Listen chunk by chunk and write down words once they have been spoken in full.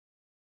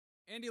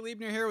Andy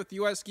Liebner here with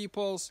US Ski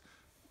Poles,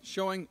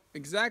 showing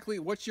exactly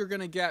what you're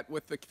going to get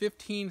with the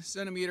 15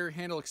 centimeter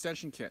handle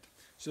extension kit.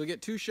 So you'll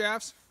get 2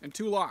 shafts and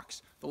 2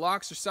 locks. The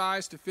locks are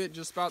sized to fit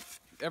just about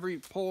every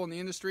pole in the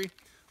industry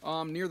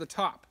near the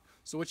top.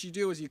 So what you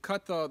do is you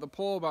cut the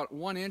pole about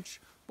 1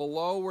 inch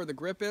below where the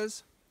grip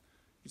is.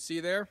 You see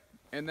there?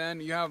 And then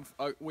we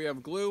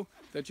have glue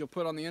that you'll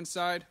put on the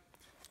inside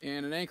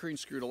and an anchoring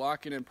screw to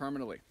lock it in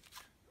permanently.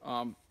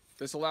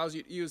 This allows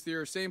you to use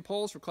your same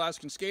poles for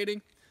classic and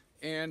skating,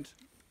 and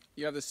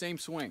you have the same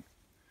swing.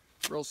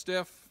 Real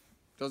stiff,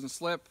 doesn't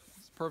slip.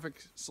 It's a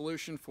perfect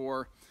solution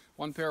for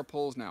 1 pair of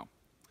poles now.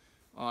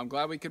 I'm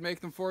glad we could make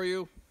them for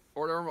you.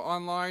 Order them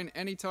online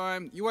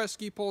anytime.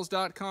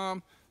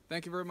 USSkipoles.com.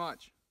 Thank you very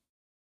much.